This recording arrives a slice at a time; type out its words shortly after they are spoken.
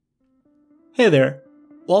Hey there,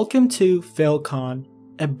 welcome to FailCon,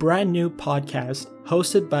 a brand new podcast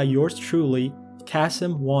hosted by yours truly,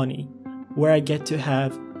 Kasim Wani, where I get to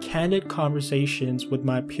have candid conversations with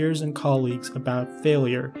my peers and colleagues about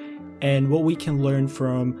failure and what we can learn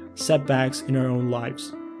from setbacks in our own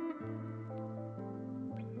lives.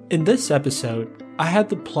 In this episode, I had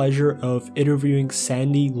the pleasure of interviewing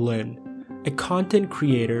Sandy Lin, a content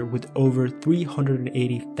creator with over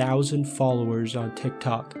 380,000 followers on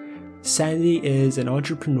TikTok. Sandy is an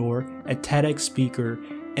entrepreneur, a TEDx speaker,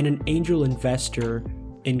 and an angel investor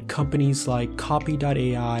in companies like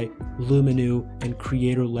Copy.ai, Luminu, and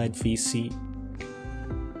creator-led VC.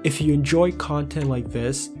 If you enjoy content like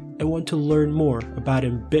this and want to learn more about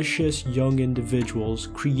ambitious young individuals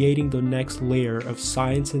creating the next layer of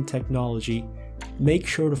science and technology, make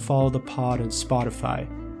sure to follow the pod on Spotify.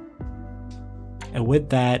 And with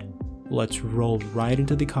that, let's roll right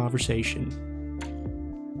into the conversation.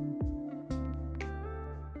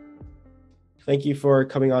 Thank you for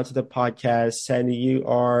coming on to the podcast. Sandy, you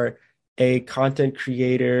are a content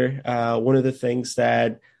creator. One of the things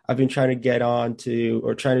that I've been trying to get on to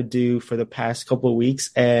or trying to do for the past couple of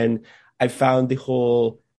weeks, and I found the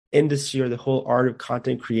whole industry or the whole art of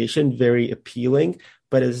content creation very appealing,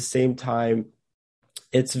 but at the same time,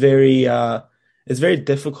 it's very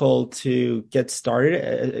difficult to get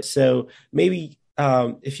started. So maybe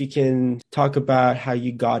if you can talk about how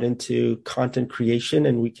you got into content creation,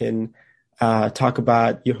 and we can talk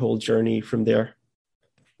about your whole journey from there.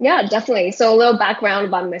 Yeah, definitely. So a little background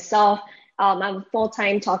about myself. I'm a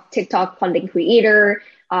full-time TikTok content creator.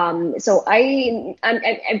 So I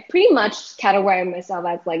pretty much categorize myself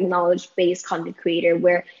as like knowledge-based content creator,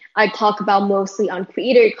 where I talk about mostly on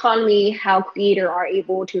creator economy, how creators are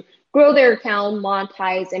able to grow their account,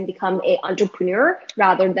 monetize, and become an entrepreneur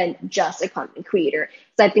rather than just a content creator.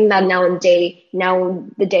 So I think that now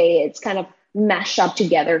the day it's kind of mashed up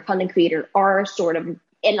together. Content creators are sort of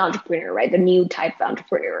an entrepreneur, right? The new type of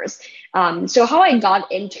entrepreneurs. So how I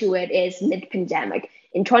got into it is mid-pandemic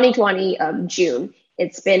in 2020 June.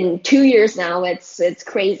 It's been 2 years now. It's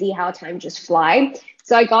crazy how time just flies.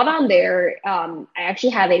 So I got on there. I actually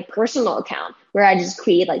have a personal account where I just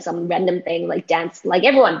create like some random thing, like dance, like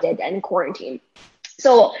everyone did in quarantine.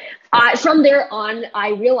 So from there on, I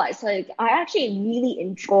realized like I actually really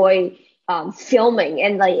enjoy filming,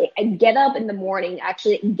 and like I get up in the morning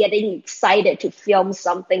actually getting excited to film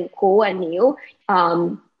something cool and new.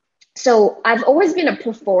 So I've always been a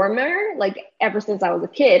performer, like ever since I was a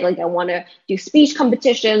kid. Like I want to do speech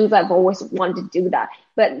competitions. I've always wanted to do that,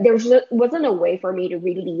 but there wasn't a way for me to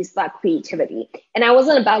release that creativity. And I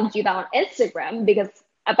wasn't about to do that on Instagram because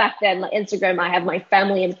back then, like Instagram, I have my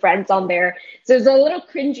family and friends on there. So it's a little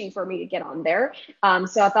cringy for me to get on there.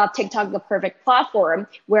 So I thought TikTok is the perfect platform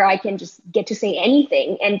where I can just get to say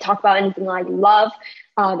anything and talk about anything I love.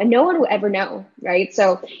 And no one will ever know, right?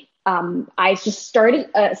 So I just started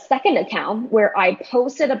a second account where I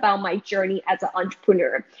posted about my journey as an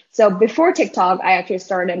entrepreneur. So before TikTok, I actually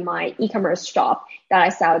started my e-commerce shop that I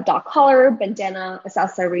sell dog collar, bandana,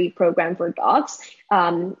 accessory program for dogs.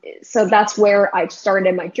 So that's where I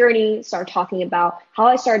started my journey, started talking about how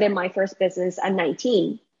I started my first business at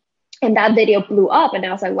 19. And that video blew up, and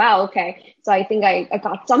I was like, wow, okay. So I think I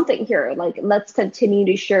got something here. Like, let's continue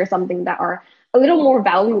to share something that are a little more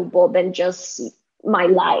valuable than just my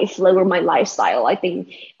life, like, or my lifestyle. I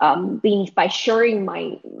think by sharing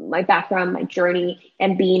my background, my journey,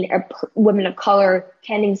 and being a woman of color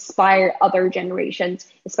can inspire other generations,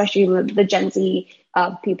 especially the Gen Z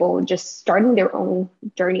people just starting their own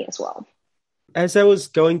journey as well. As I was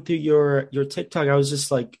going through your TikTok, I was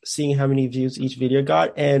just like seeing how many views each video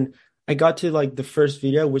got, and I got to like the first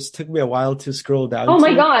video, which took me a while to scroll down. Oh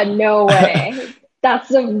my God, no way.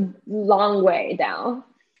 That's a long way down.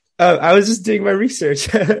 I was just doing my research,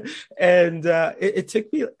 and it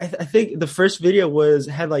took me. I think the first video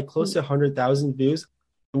had like close to 100,000 views.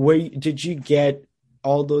 Did you get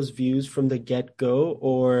all those views from the get-go,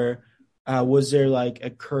 or was there like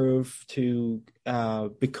a curve to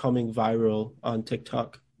becoming viral on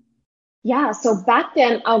TikTok? Yeah, so back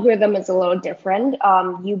then, algorithm is a little different.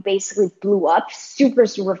 You basically blew up super,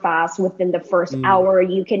 super fast within the first hour.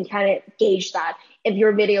 You can kind of gauge that if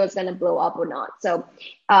your video is going to blow up or not. So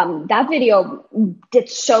that video did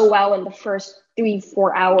so well in the first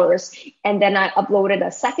 3-4 hours. And then I uploaded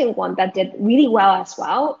a second one that did really well as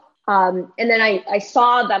well. And then I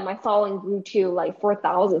saw that my following grew to like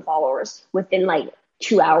 4,000 followers within like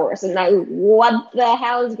 2 hours, and what the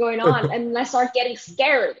hell is going on? And I started getting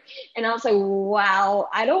scared, and I was like, wow,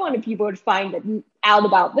 I don't want people to find out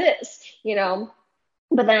about this, you know.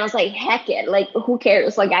 But then I was like, heck it, like, who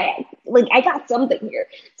cares? Like, like I got something here.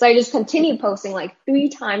 So I just continued posting like 3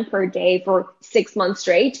 times per day for 6 months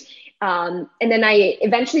straight. And then I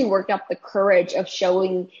eventually worked up the courage of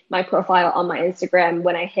showing my profile on my Instagram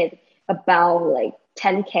when I hit about like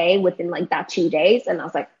 10K within like that 2 days. And I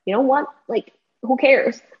was like, you know what? Like, who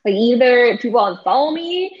cares? Like either people unfollow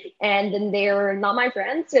me and then they're not my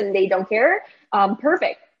friends and they don't care.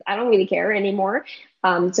 Perfect. I don't really care anymore.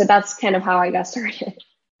 So that's kind of how I got started.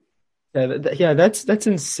 Yeah, that's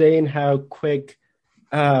insane how quick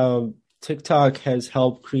TikTok has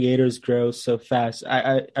helped creators grow so fast.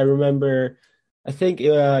 I remember, I think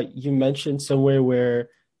you mentioned somewhere where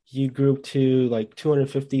you grew to like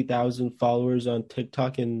 250,000 followers on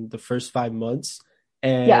TikTok in the first 5 months,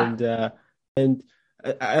 Yeah. and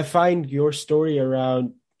I find your story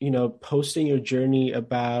around, posting your journey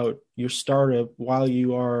about your startup while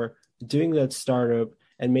you are doing that startup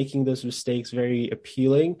and making those mistakes very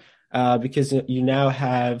appealing, because you now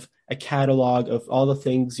have a catalog of all the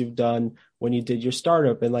things you've done when you did your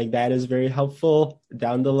startup. And like that is very helpful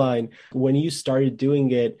down the line. When you started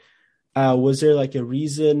doing it, was there like a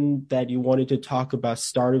reason that you wanted to talk about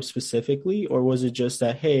startups specifically, or was it just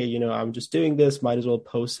that, hey, I'm just doing this, might as well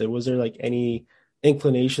post it? Was there like any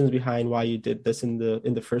inclinations behind why you did this in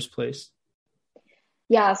the first place?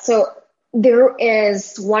 Yeah. So there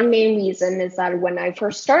is one main reason is that when I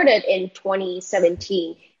first started in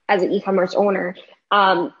 2017 as an e-commerce owner,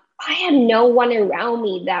 I had no one around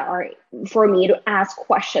me that are for me to ask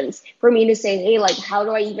questions, for me to say, hey, like, how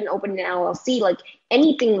do I even open an LLC? Like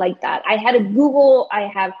anything like that. I had a Google, I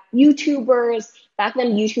have YouTubers. Back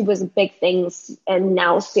then, YouTube was a big thing, and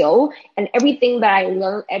now still. And everything that I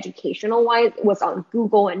learned educational wise was on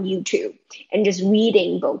Google and YouTube, and just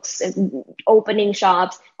reading books and opening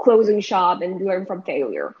shops, closing shop, and learn from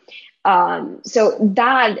failure. So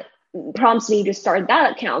that prompts me to start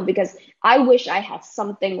that account because I wish I had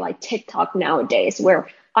something like TikTok nowadays where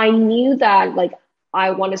I knew that like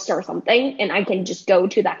I want to start something and I can just go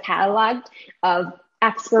to that catalog of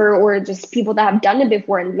expert or just people that have done it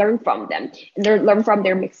before and learn from them and learn from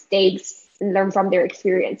their mistakes and learn from their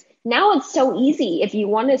experience. Now it's so easy. If you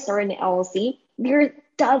want to start an LLC, there's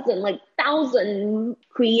like thousand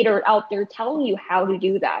creators out there telling you how to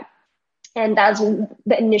do that. And that's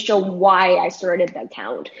the initial why I started the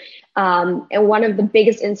account. And one of the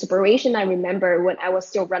biggest inspiration I remember when I was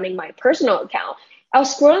still running my personal account, I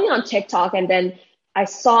was scrolling on TikTok and then I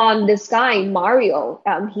saw this guy, Mario.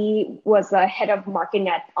 He was the head of marketing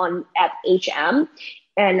at HM.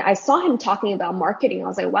 And I saw him talking about marketing. I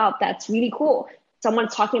was like, wow, that's really cool. Someone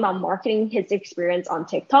talking about marketing his experience on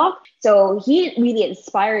TikTok. So he really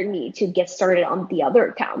inspired me to get started on the other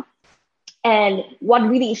account. And what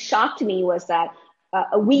really shocked me was that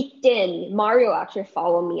a week in, Mario actually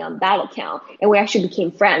followed me on that account, and we actually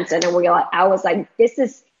became friends. And then I was like, this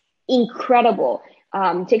is incredible.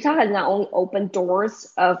 TikTok has not only opened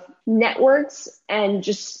doors of networks and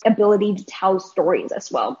just ability to tell stories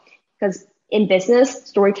as well, because in business,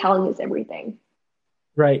 storytelling is everything.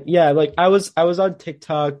 Right. Yeah. Like I was on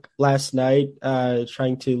TikTok last night,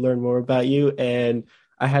 trying to learn more about you, and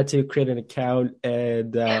I had to create an account,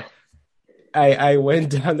 and I went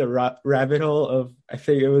down the rabbit hole of, I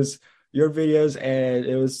think it was your videos, and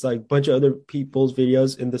it was like a bunch of other people's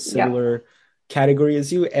videos in the Yeah, similar category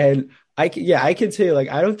as you. And I can tell you, like,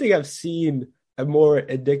 I don't think I've seen a more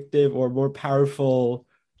addictive or more powerful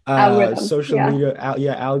algorithm. social Yeah.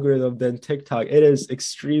 media algorithm than TikTok. It is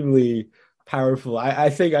extremely powerful. I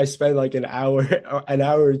think I spent like an hour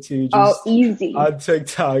or two Oh, just easy. on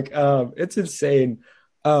TikTok. It's insane.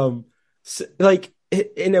 Like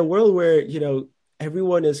in a world where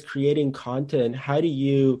everyone is creating content, how do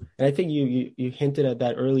you, and I think you hinted at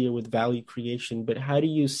that earlier with value creation, but how do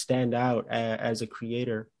you stand out as a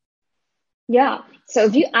creator? Yeah. So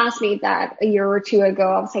if you asked me that a year or two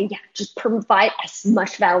ago, I would say, yeah, just provide as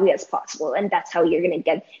much value as possible. And that's how you're going to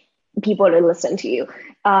get people to listen to you.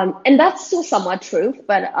 And that's still somewhat true,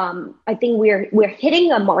 but I think we're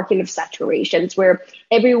hitting a market of saturations where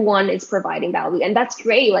everyone is providing value, and that's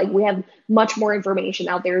great. Like we have much more information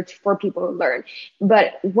out there for people to learn.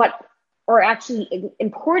 But what are actually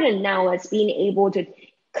important now is being able to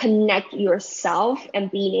connect yourself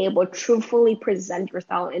and being able to truthfully present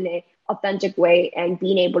yourself in a authentic way and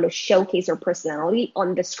being able to showcase your personality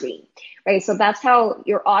on the screen, right? So that's how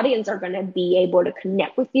your audience are going to be able to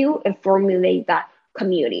connect with you and formulate that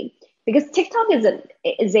community. Because TikTok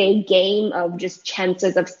is a game of just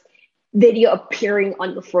chances of video appearing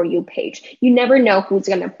on your For You page. You never know who's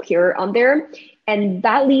going to appear on there. And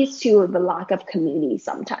that leads to the lack of community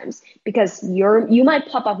sometimes because you might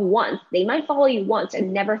pop up once, they might follow you once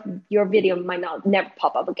and never your video might not never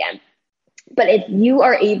pop up again. But if you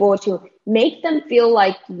are able to make them feel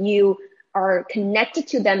like you are connected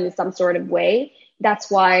to them in some sort of way, that's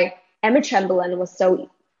why Emma Chamberlain was so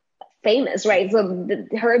famous, right? So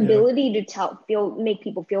her Yeah. ability to make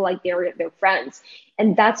people feel like they're their friends,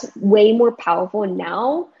 and that's way more powerful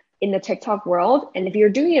now in the TikTok world. And if you're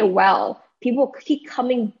doing it well, people keep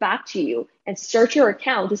coming back to you and search your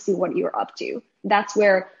account to see what you're up to. That's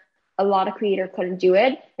where a lot of creators couldn't do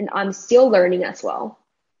it, and I'm still learning as well.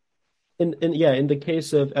 In the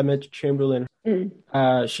case of Emma Chamberlain,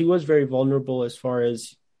 Mm, she was very vulnerable as far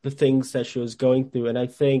as the things that she was going through, and I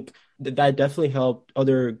think that definitely helped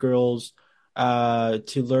other girls to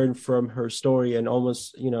learn from her story and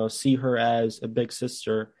almost, see her as a big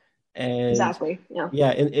sister. And exactly. Yeah.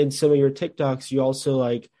 yeah, in some of your TikToks, you also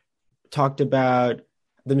like talked about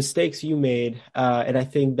the mistakes you made, and I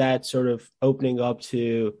think that sort of opening up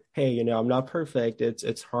to, hey, I'm not perfect.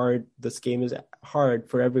 It's hard. This game is hard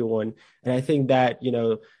for everyone, and I think that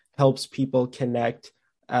helps people connect.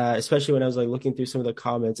 Especially when I was like looking through some of the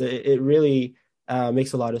comments, it really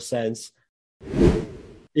makes a lot of sense.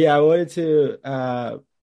 Yeah, I wanted to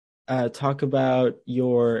talk about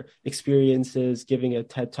your experiences giving a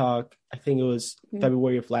TED Talk. I think it was Mm.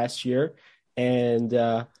 February of last year, and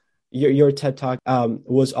your TED Talk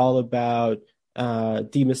was all about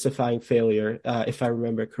demystifying failure, if I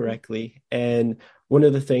remember correctly. And one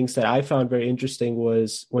of the things that I found very interesting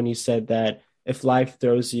was when you said that if life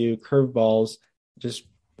throws you curveballs, just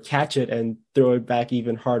catch it and throw it back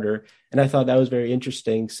even harder. And I thought that was very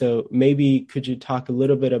interesting. So maybe could you talk a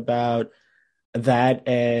little bit about that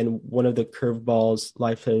and one of the curveballs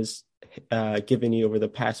life has given you over the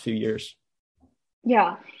past few years?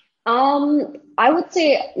 Yeah. I would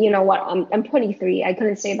say, you know what, I'm 23. I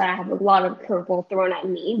couldn't say that I have a lot of curveball thrown at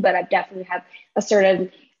me, but I definitely have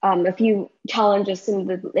a few challenges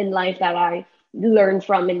in life that I learned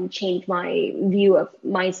from and changed my view of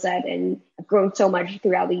mindset, and I've grown so much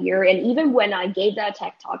throughout the year. And even when I gave that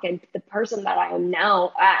tech talk, and the person that I am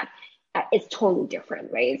now at, it's totally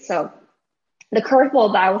different, right? So the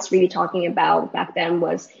curveball that I was really talking about back then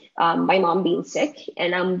was my mom being sick,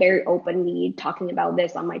 and I'm very openly talking about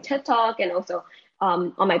this on my TED Talk and also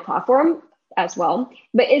on my platform as well.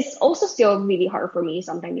 But it's also still really hard for me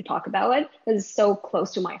sometimes to talk about it because it's so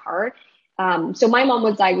close to my heart. So my mom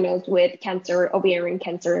was diagnosed with cancer, ovarian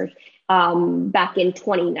cancer, back in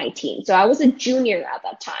 2019. So I was a junior at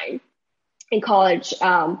that time in college.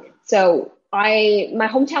 So my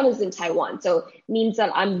hometown is in Taiwan, so it means that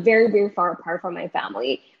I'm very, very far apart from my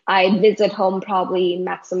family. I visit home probably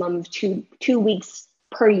maximum of two weeks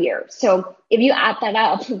per year. So if you add that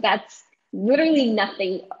up, that's literally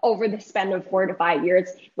nothing over the span of 4 to 5 years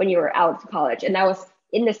when you were out of college. And I was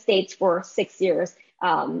in the States for 6 years.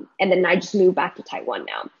 And then I just moved back to Taiwan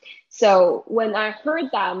now. So when I heard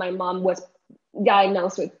that my mom was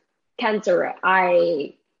diagnosed with cancer,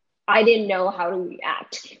 I didn't know how to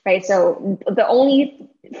react, right? So the only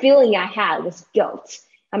feeling I had was guilt.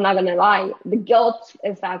 I'm not gonna lie, the guilt,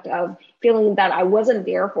 in fact, of feeling that I wasn't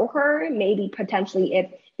there for her. Maybe potentially if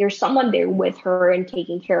there's someone there with her and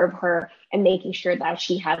taking care of her and making sure that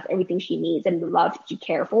she has everything she needs and the love to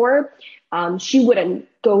care for, she wouldn't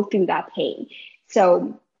go through that pain.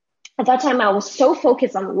 So at that time, I was so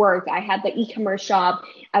focused on work. I had the e-commerce shop.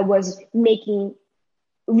 I was making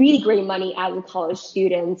really great money as a college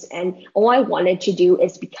student. And all I wanted to do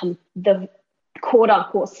is become the quote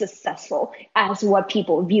unquote successful as what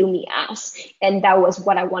people view me as. And that was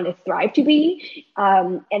what I want to thrive to be.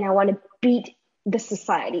 And I want to beat the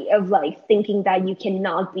society of like thinking that you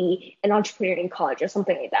cannot be an entrepreneur in college or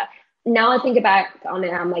something like that. Now I think back on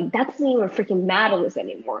it, I'm like, that doesn't even freaking matter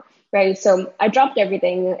anymore. Right. So I dropped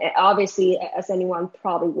everything, obviously, as anyone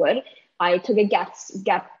probably would. I took a gap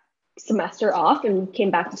semester off and came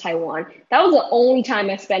back to Taiwan. That was the only time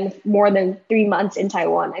I spent more than 3 months in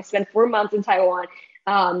Taiwan. I spent 4 months in Taiwan.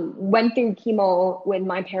 Went through chemo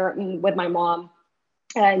with my mom,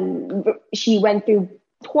 and she went through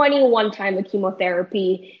 21 times of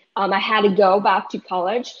chemotherapy. I had to go back to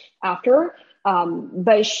college after,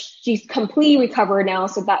 but she's completely recovered now.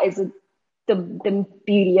 So that is the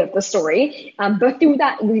beauty of the story. But through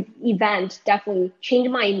that event, definitely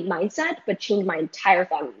changed my mindset, but changed my entire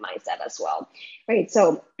family mindset as well. Right.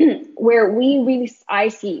 So where I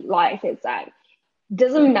see life is that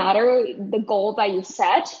doesn't matter the goal that you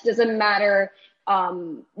set, doesn't matter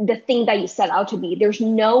the thing that you set out to be. There's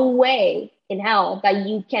no way in hell that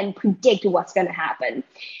you can predict what's going to happen.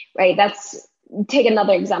 Right. Take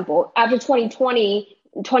another example. After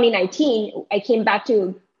 2019, I came back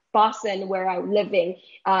to Boston, where I was living,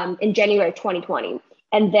 in January 2020.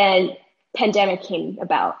 And then pandemic came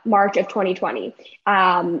about, March of 2020.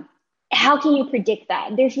 how can you predict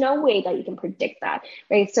that? There's no way that you can predict that,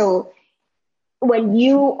 right? So when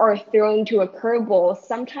you are thrown to a curveball,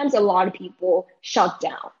 sometimes a lot of people shut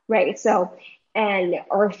down, right? So, and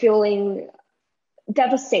are feeling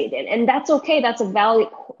devastated. And that's okay. That's a valid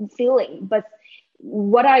feeling. But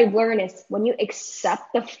what I learned is when you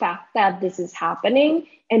accept the fact that this is happening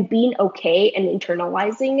and being okay and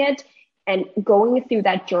internalizing it and going through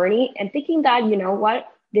that journey and thinking that, you know what,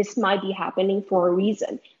 this might be happening for a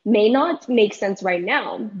reason. May not make sense right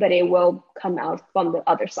now, but it will come out from the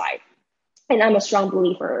other side. And I'm a strong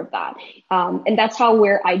believer of that. And that's how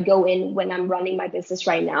where I go in when I'm running my business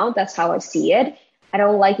right now. That's how I see it. I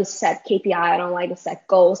don't like to set KPI. I don't like to set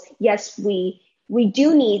goals. Yes, we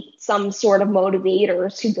do need some sort of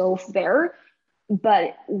motivators to go there.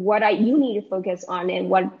 But what you need to focus on and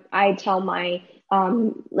what I tell my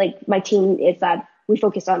my team is that we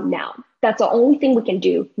focus on now. That's the only thing we can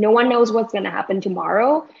do. No one knows what's going to happen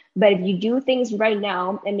tomorrow. But if you do things right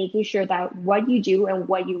now and making sure that what you do and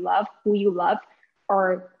what you love, who you love,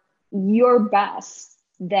 are your best,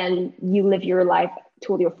 then you live your life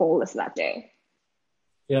to your fullest that day.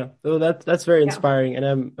 Yeah, so that's very Yeah. inspiring, and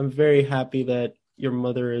I'm very happy that your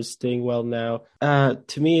mother is doing well now.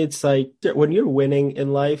 To me, it's like when you're winning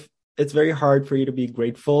in life, it's very hard for you to be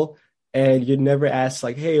grateful, and you never ask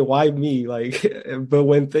like, "Hey, why me?" Like, but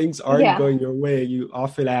when things aren't Yeah. going your way, you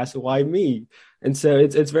often ask, "Why me?" And so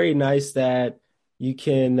it's very nice that you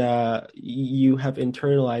can you have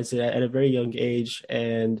internalized it at a very young age,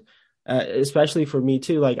 and especially for me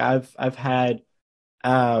too. Like I've had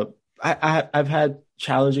uh, I've had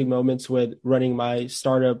challenging moments with running my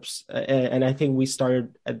startups, and I think we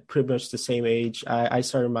started at pretty much the same age. I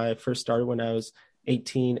started my first startup when I was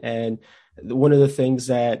 18, and one of the things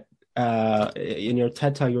that in your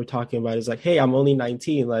TED Talk you were talking about is like, hey, I'm only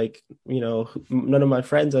 19, like, none of my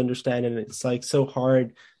friends understand, and it's like so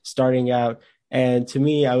hard starting out. And to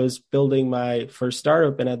me, I was building my first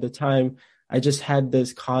startup, and at the time, I just had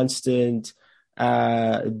this constant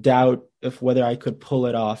doubt of whether I could pull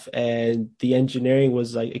it off. And the engineering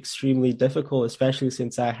was like extremely difficult, especially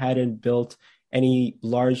since I hadn't built any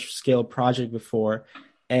large scale project before.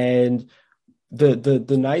 And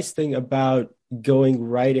the nice thing about going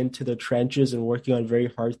right into the trenches and working on very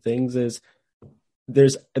hard things is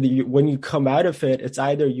there's when you come out of it, it's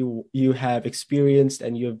either you have experienced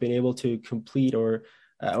and you have been able to complete or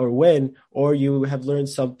win, or you have learned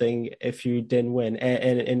something if you didn't win.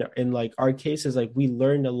 And in like our cases, like we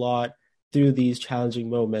learned a lot through these challenging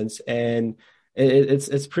moments, and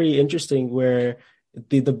it's pretty interesting where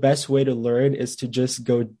the best way to learn is to just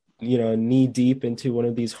go knee deep into one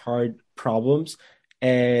of these hard problems,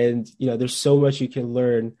 and there's so much you can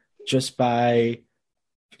learn just by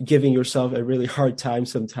giving yourself a really hard time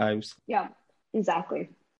sometimes. Yeah, exactly.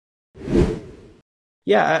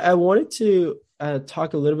 Yeah, I wanted to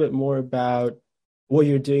talk a little bit more about what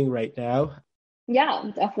you're doing right now.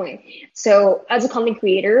 Yeah, definitely. So as a content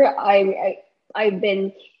creator, I've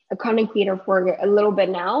been a content creator for a little bit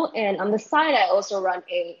now, and on the side, I also run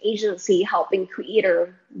a agency helping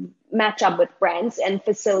creator match up with brands and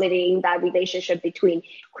facilitating that relationship between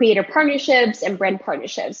creator partnerships and brand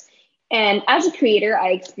partnerships. And as a creator, I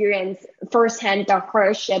experience firsthand the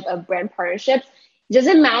hardship of brand partnerships. Just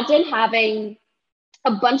imagine having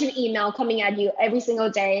a bunch of email coming at you every single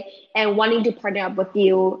day and wanting to partner up with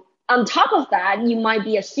you. On top of that, you might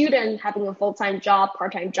be a student having a full-time job,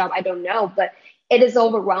 part-time job, I don't know, but it is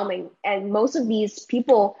overwhelming. And most of these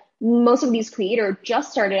people, most of these creators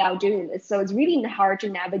just started out doing this. So it's really hard to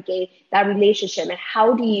navigate that relationship. And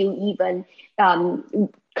how do you even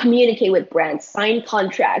communicate with brands, sign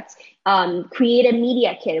contracts, create a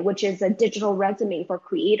media kit, which is a digital resume for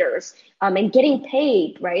creators, and getting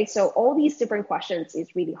paid, right? So all these different questions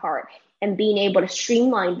is really hard, and being able to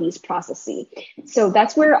streamline these processes. So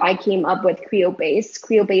that's where I came up with CreoBase.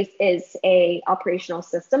 CreoBase is a operational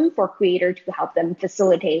system for creators to help them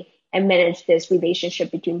facilitate and manage this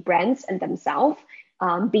relationship between brands and themselves.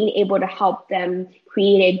 Being able to help them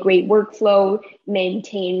create a great workflow,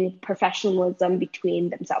 maintain professionalism between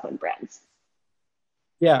themselves and brands.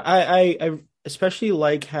 Yeah, I especially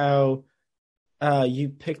like how you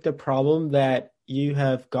picked a problem that you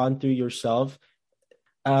have gone through yourself.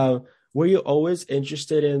 Uh, were you always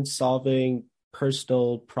interested in solving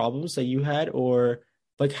personal problems that you had, or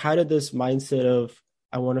like how did this mindset of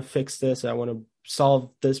I want to fix this, I want to solve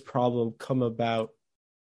this problem come about?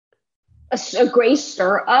 A great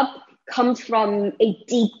startup comes from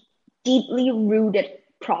a deeply rooted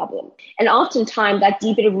problem. And oftentimes that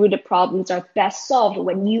deeply rooted problems are best solved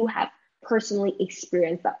when you have personally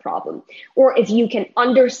experienced that problem. Or if you can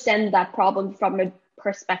understand that problem from a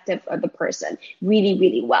perspective of the person really,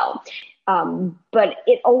 really well. But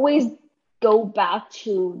it always go back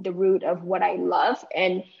to the root of what I love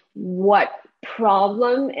and what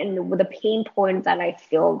problem and the pain point that I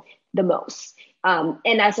feel the most.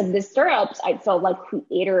 And as of the startups, I felt like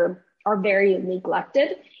creator are very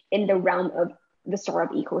neglected in the realm of the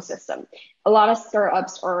startup ecosystem. A lot of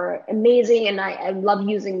startups are amazing and I love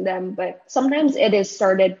using them, but sometimes it is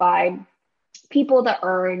started by people that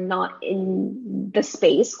are not in the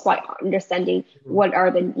space quite understanding what are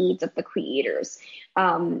the needs of the creators.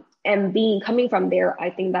 And coming from there, I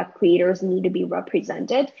think that creators need to be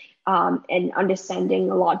represented and understanding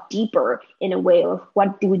a lot deeper in a way of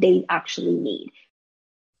what do they actually need.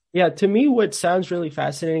 Yeah, to me, what sounds really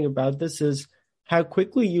fascinating about this is how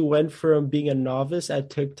quickly you went from being a novice at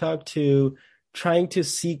TikTok to trying to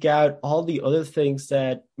seek out all the other things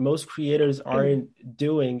that most creators aren't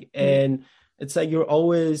doing. And it's like you're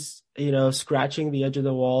always, scratching the edge of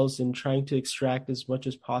the walls and trying to extract as much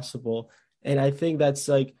as possible. And I think that's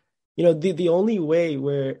like, the only way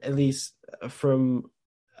where, at least from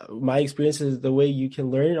my experiences, the way you can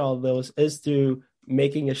learn all those is through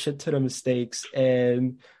making a shit ton of mistakes.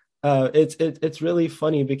 And it's really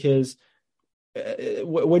funny because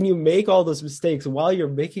when you make all those mistakes while you're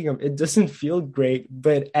making them, it doesn't feel great.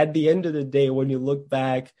 But at the end of the day, when you look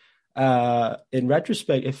back in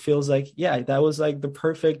retrospect, it feels like, yeah, that was like the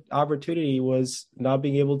perfect opportunity, was not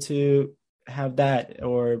being able to have that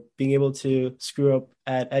or being able to screw up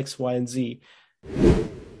at X, Y, and Z.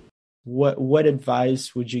 What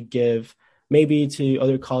advice would you give maybe to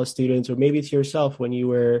other college students or maybe to yourself when you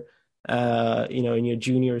were in your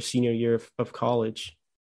junior or senior year of college?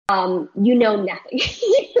 You know nothing.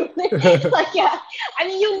 Like, yeah, I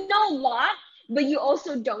mean, you know a lot, but you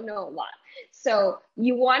also don't know a lot. So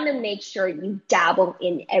you want to make sure you dabble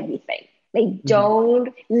in everything. Like,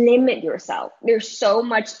 don't limit yourself. There's so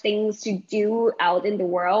much things to do out in the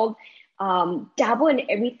world. Dabble in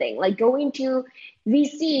everything. Like, go into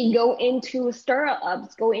VC, go into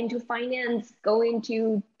startups, go into finance, go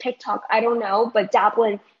into TikTok. I don't know, but dabble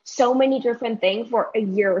in so many different things for a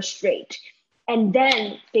year straight. And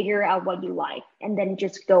then figure out what you like and then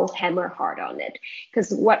just go hammer hard on it.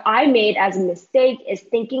 Because what I made as a mistake is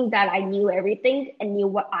thinking that I knew everything and knew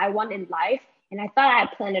what I want in life. And I thought I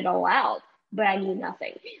had planned it all out, but I knew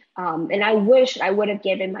nothing. And I wish I would have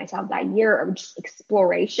given myself that year of just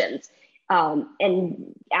explorations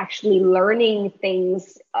and actually learning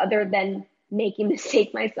things other than making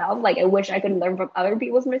mistake myself. Like, I wish I could learn from other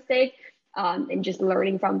people's mistakes and just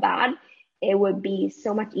learning from that. It would be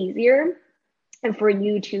so much easier. And for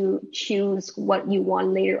you to choose what you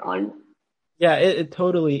want later on. Yeah, it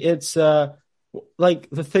totally. It's like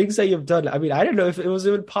the things that you've done. I mean, I don't know if it was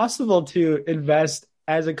even possible to invest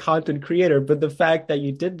as a content creator, but the fact that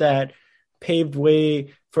you did that paved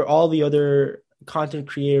way for all the other content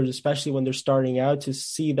creators, especially when they're starting out, to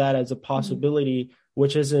see that as a possibility,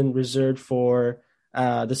 which isn't reserved for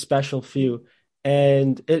the special few.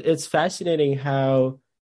 And it's fascinating how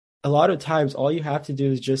a lot of times all you have to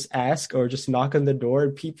do is just ask or just knock on the door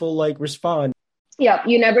and people like respond. Yeah,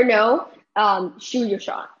 you never know. Shoot your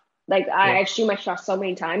shot. Like, I shoot my shot so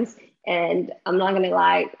many times and I'm not going to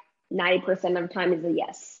lie, 90% of the time is a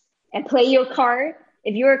yes. And play your card.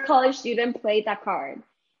 If you're a college student, play that card.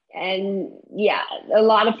 And yeah, a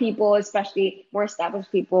lot of people, especially more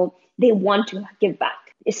established people, they want to give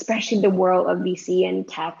back, especially in the world of VC and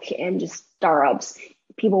tech and just startups.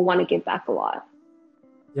 People want to give back a lot.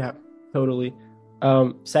 Yeah, totally.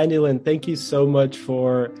 Sandy Lin, thank you so much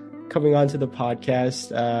for coming on to the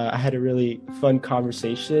podcast. I had a really fun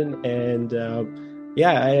conversation and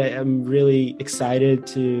I am really excited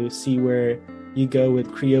to see where you go with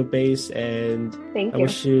Creobase, and Thank you. I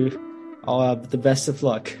wish you all the best of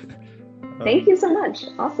luck. Thank you so much.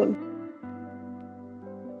 Awesome.